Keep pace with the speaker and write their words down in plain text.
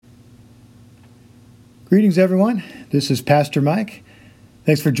Greetings, everyone. This is Pastor Mike.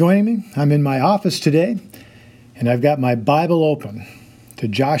 Thanks for joining me. I'm in my office today, and I've got my Bible open to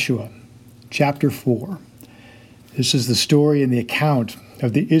Joshua chapter 4. This is the story and the account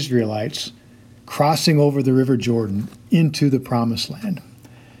of the Israelites crossing over the River Jordan into the Promised Land.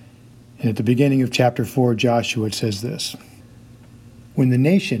 And at the beginning of chapter 4, Joshua, it says this: When the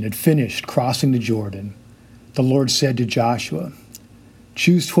nation had finished crossing the Jordan, the Lord said to Joshua,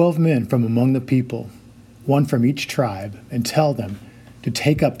 "Choose 12 men from among the people, one from each tribe, and tell them to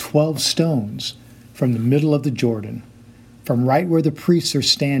take up 12 stones from the middle of the Jordan, from right where the priests are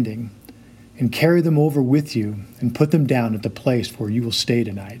standing, and carry them over with you and put them down at the place where you will stay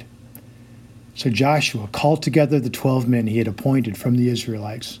tonight." So Joshua called together the 12 men he had appointed from the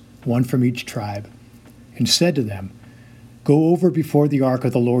Israelites, one from each tribe, and said to them, "Go over before the ark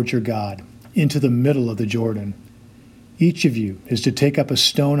of the Lord your God into the middle of the Jordan. Each of you is to take up a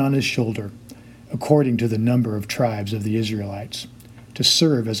stone on his shoulder, according to the number of tribes of the Israelites, to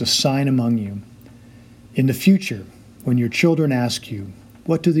serve as a sign among you. In the future, when your children ask you,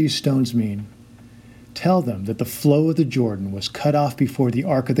 'What do these stones mean?' tell them that the flow of the Jordan was cut off before the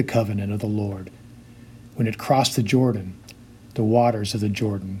ark of the covenant of the Lord. When it crossed the Jordan, the waters of the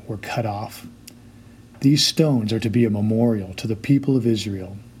Jordan were cut off. These stones are to be a memorial to the people of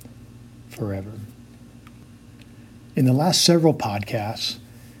Israel forever." In the last several podcasts,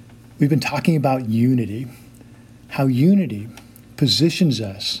 we've been talking about unity, how unity positions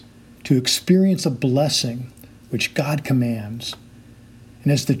us to experience a blessing which God commands.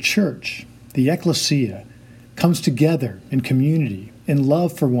 And as the church, the ecclesia, comes together in community, in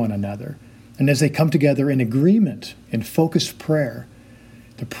love for one another, and as they come together in agreement, in focused prayer,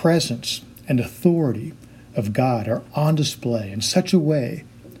 the presence and authority of God are on display in such a way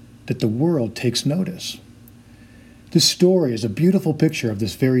that the world takes notice. This story is a beautiful picture of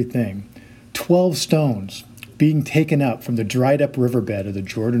this very thing. 12 stones being taken up from the dried-up riverbed of the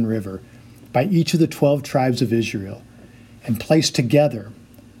Jordan River by each of the 12 tribes of Israel and placed together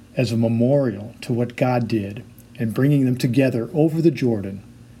as a memorial to what God did in bringing them together over the Jordan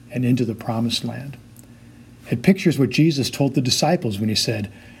and into the Promised Land. It pictures what Jesus told the disciples when he said,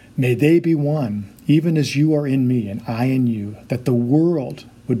 "May they be one, even as you are in me and I in you, that the world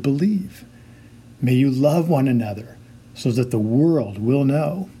would believe. May you love one another, so that the world will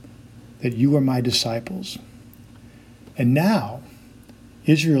know that you are my disciples." And now,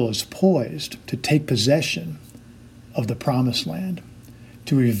 Israel is poised to take possession of the Promised Land,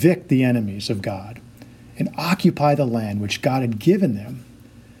 to evict the enemies of God, and occupy the land which God had given them.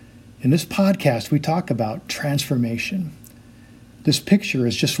 In this podcast, we talk about transformation. This picture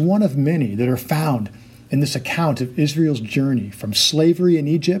is just one of many that are found in this account of Israel's journey from slavery in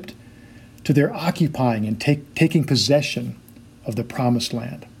Egypt to their occupying and taking possession of the Promised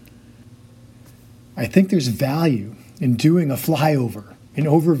Land. I think there's value in doing a flyover, an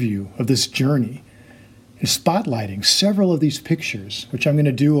overview of this journey, and spotlighting several of these pictures, which I'm going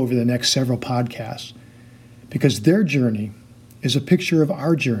to do over the next several podcasts, because their journey is a picture of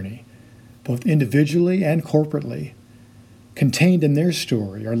our journey, both individually and corporately. Contained in their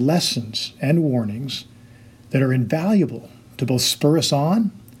story are lessons and warnings that are invaluable to both spur us on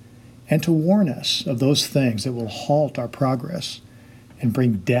and to warn us of those things that will halt our progress and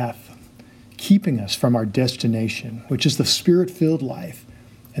bring death, keeping us from our destination, which is the Spirit-filled life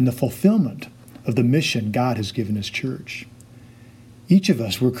and the fulfillment of the mission God has given His church. Each of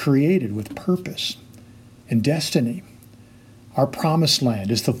us were created with purpose and destiny. Our Promised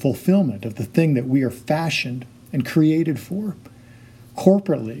Land is the fulfillment of the thing that we are fashioned and created for.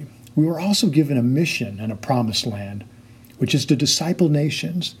 Corporately, we were also given a mission and a Promised Land, which is to disciple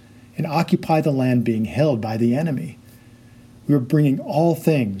nations and occupy the land being held by the enemy. We are bringing all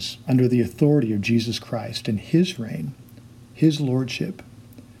things under the authority of Jesus Christ and His reign, His lordship.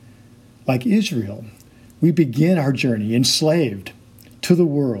 Like Israel, we begin our journey enslaved to the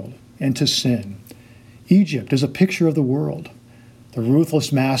world and to sin. Egypt is a picture of the world, the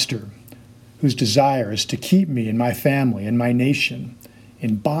ruthless master whose desire is to keep me and my family and my nation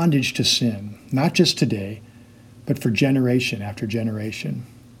in bondage to sin, not just today, but for generation after generation.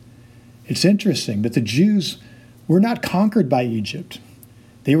 It's interesting that the Jews were not conquered by Egypt.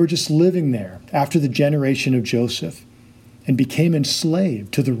 They were just living there after the generation of Joseph and became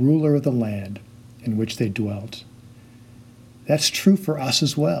enslaved to the ruler of the land in which they dwelt. That's true for us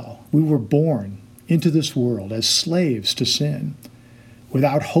as well. We were born into this world as slaves to sin,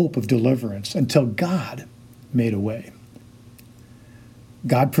 without hope of deliverance until God made a way.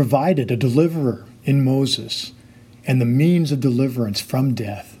 God provided a deliverer in Moses and the means of deliverance from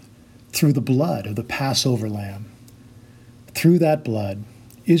death through the blood of the Passover lamb. Through that blood,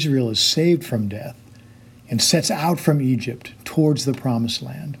 Israel is saved from death and sets out from Egypt towards the promised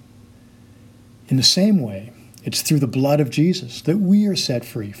land. In the same way, it's through the blood of Jesus that we are set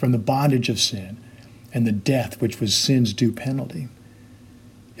free from the bondage of sin and the death which was sin's due penalty.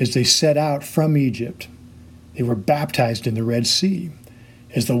 As they set out from Egypt, they were baptized in the Red Sea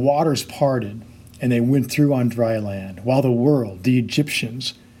as the waters parted and they went through on dry land, while the world, the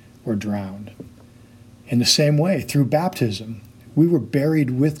Egyptians, were drowned. In the same way, through baptism, we were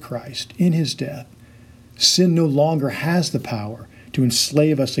buried with Christ in his death. Sin no longer has the power to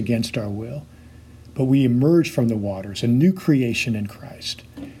enslave us against our will, but we emerge from the waters, a new creation in Christ,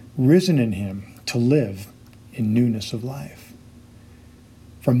 risen in him to live in newness of life.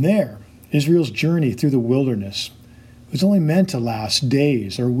 From there, Israel's journey through the wilderness was only meant to last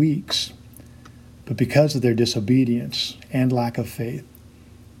days or weeks, but because of their disobedience and lack of faith,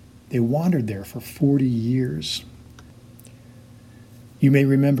 they wandered there for 40 years. You may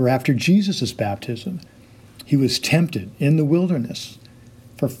remember after Jesus' baptism, he was tempted in the wilderness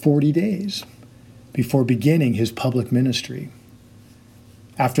for 40 days before beginning his public ministry.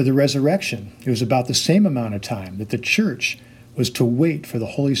 After the resurrection, it was about the same amount of time that the church was to wait for the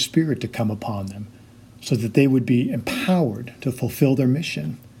Holy Spirit to come upon them so that they would be empowered to fulfill their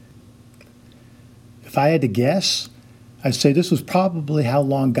mission. If I had to guess, I'd say this was probably how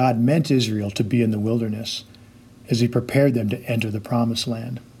long God meant Israel to be in the wilderness as he prepared them to enter the promised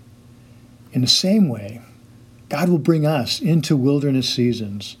land. In the same way, God will bring us into wilderness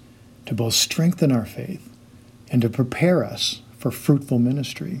seasons to both strengthen our faith and to prepare us for fruitful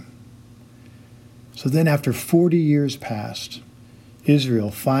ministry. So then after 40 years passed,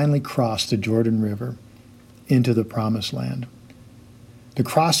 Israel finally crossed the Jordan River into the promised land. The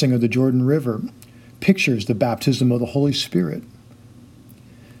crossing of the Jordan River pictures the baptism of the Holy Spirit.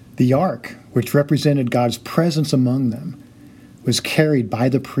 The ark, which represented God's presence among them, was carried by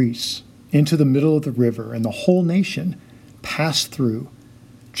the priests into the middle of the river, and the whole nation passed through,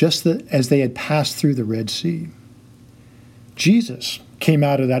 just as they had passed through the Red Sea. Jesus came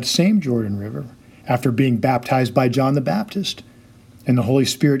out of that same Jordan River after being baptized by John the Baptist, and the Holy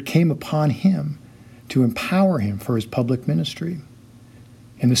Spirit came upon him to empower him for his public ministry.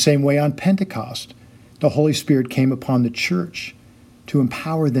 In the same way, on Pentecost, the Holy Spirit came upon the church to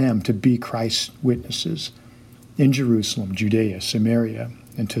empower them to be Christ's witnesses in Jerusalem, Judea, Samaria,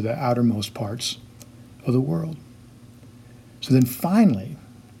 and to the outermost parts of the world. So then finally,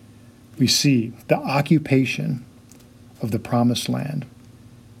 we see the occupation of the promised land,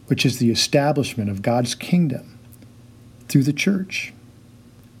 which is the establishment of God's kingdom through the church.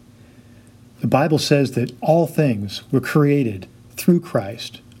 The Bible says that all things were created through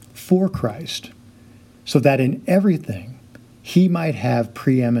Christ, for Christ, so that in everything he might have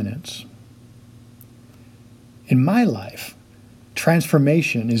preeminence. In my life,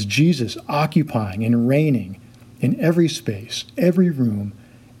 transformation is Jesus occupying and reigning in every space, every room,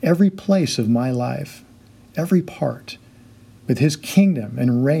 every place of my life, every part, with his kingdom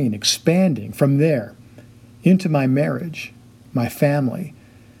and reign expanding from there into my marriage, my family,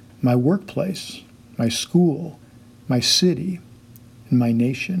 my workplace, my school, my city, and my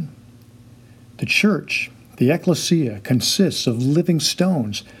nation. The church, the ecclesia, consists of living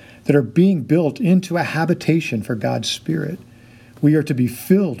stones that are being built into a habitation for God's Spirit. We are to be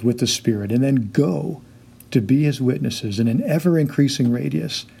filled with the Spirit and then go to be his witnesses in an ever-increasing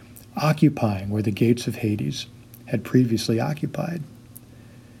radius, occupying where the gates of Hades had previously occupied.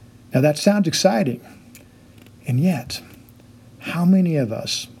 Now that sounds exciting, and yet, how many of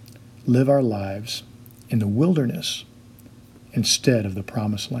us live our lives in the wilderness instead of the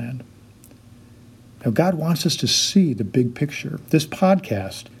promised land? Now, God wants us to see the big picture. This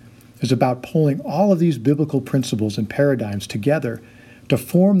podcast is about pulling all of these biblical principles and paradigms together to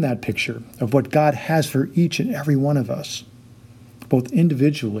form that picture of what God has for each and every one of us, both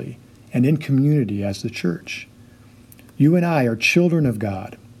individually and in community as the church. You and I are children of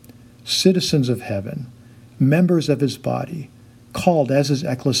God, citizens of heaven, members of his body, called as his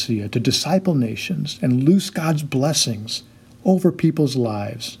ecclesia to disciple nations and loose God's blessings over people's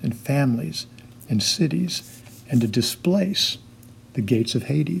lives and families and cities, and to displace the gates of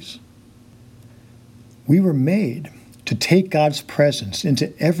Hades. We were made to take God's presence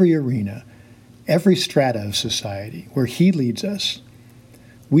into every arena, every strata of society where he leads us.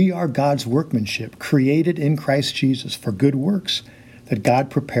 We are God's workmanship, created in Christ Jesus for good works that God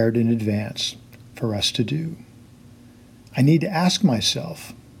prepared in advance for us to do. I need to ask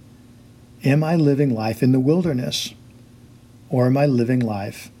myself, am I living life in the wilderness, or am I living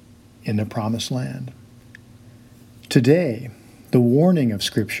life in the promised land? Today, the warning of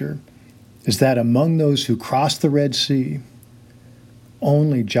Scripture is that among those who crossed the Red Sea,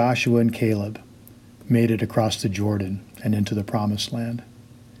 only Joshua and Caleb made it across the Jordan and into the Promised Land.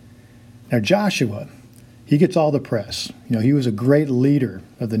 Now Joshua, he gets all the press. He was a great leader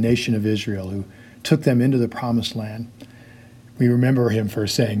of the nation of Israel who took them into the Promised Land. We remember him for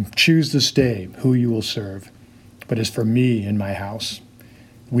saying, "Choose this day who you will serve. But as for me and my house,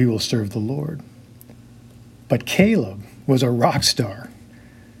 we will serve the Lord." But Caleb was a rock star.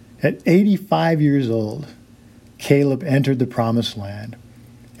 At 85 years old, Caleb entered the Promised Land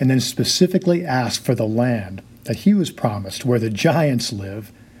and then specifically asked for the land that he was promised, where the giants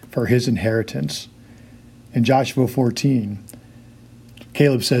live, for his inheritance. In Joshua 14,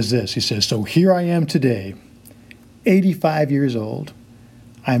 Caleb says this. He says, "So here I am today, 85 years old.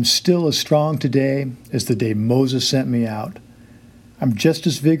 I am still as strong today as the day Moses sent me out. I'm just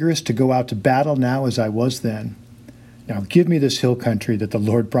as vigorous to go out to battle now as I was then. Now give me this hill country that the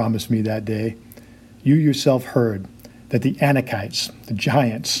Lord promised me that day. You yourself heard that the Anakites, the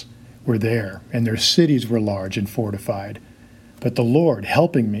giants, were there, and their cities were large and fortified. But the Lord,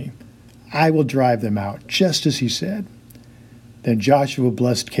 helping me, I will drive them out, just as he said." Then Joshua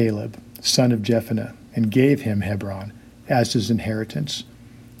blessed Caleb, son of Jephunneh, and gave him Hebron as his inheritance.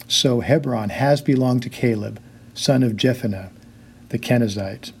 So Hebron has belonged to Caleb, son of Jephunneh, the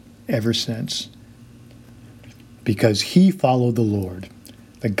Kenizzite, ever since, because he followed the Lord,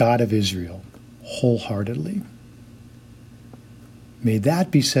 the God of Israel, wholeheartedly. May that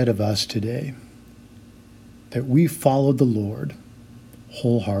be said of us today, that we followed the Lord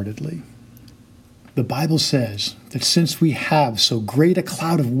wholeheartedly. The Bible says that since we have so great a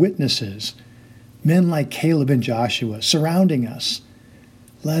cloud of witnesses, men like Caleb and Joshua surrounding us,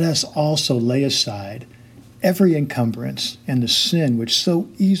 let us also lay aside every encumbrance and the sin which so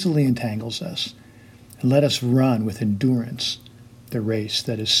easily entangles us, and let us run with endurance the race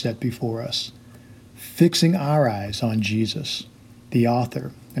that is set before us, fixing our eyes on Jesus, the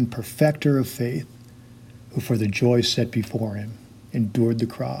author and perfecter of faith, who for the joy set before him endured the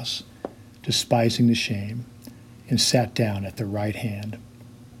cross, despising the shame, and sat down at the right hand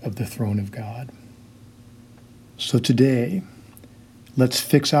of the throne of God. So today, let's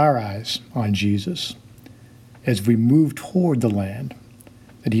fix our eyes on Jesus as we move toward the land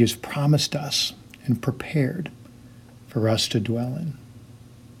that he has promised us and prepared for us to dwell in.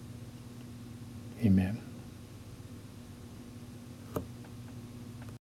 Amen.